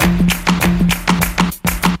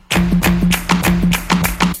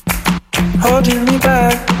holding me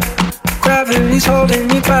back. Gravity's holding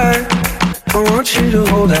me back. I want you to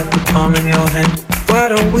hold out the palm of your hand. Why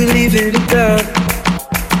don't we leave it at that?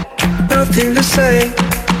 Nothing to say,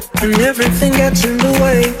 and everything gets in the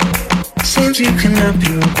way. Seems you cannot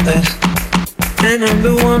be replaced, and I'm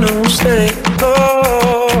the one who will stay.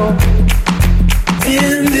 Oh,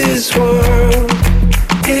 in this world,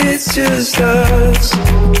 it's just us.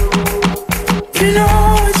 You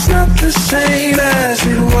know it's not the same as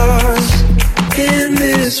it was. In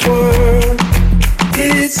this world,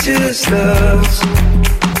 it's just us.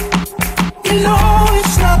 You know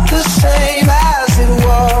it's not the same as it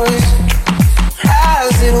was.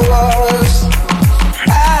 As it was.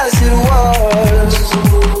 As it was.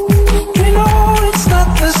 You know it's not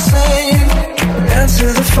the same.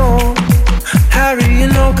 Answer the phone. Harry,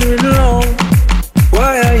 you're no good alone.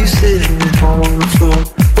 Why are you sitting at home on the floor?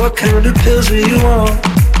 What kind of pills do you want?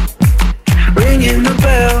 Ringing the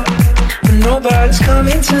bell, but nobody's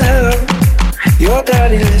coming to help. Your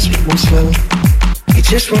daddy lives with himself. He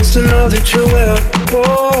just wants to know that you're well.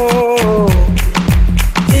 Oh,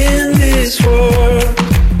 in this world,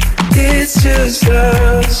 it's just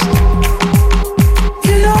us.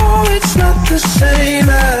 You know it's not the same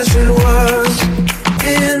as it was.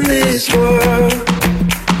 In this world,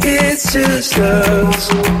 it's just us.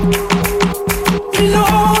 You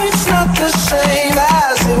know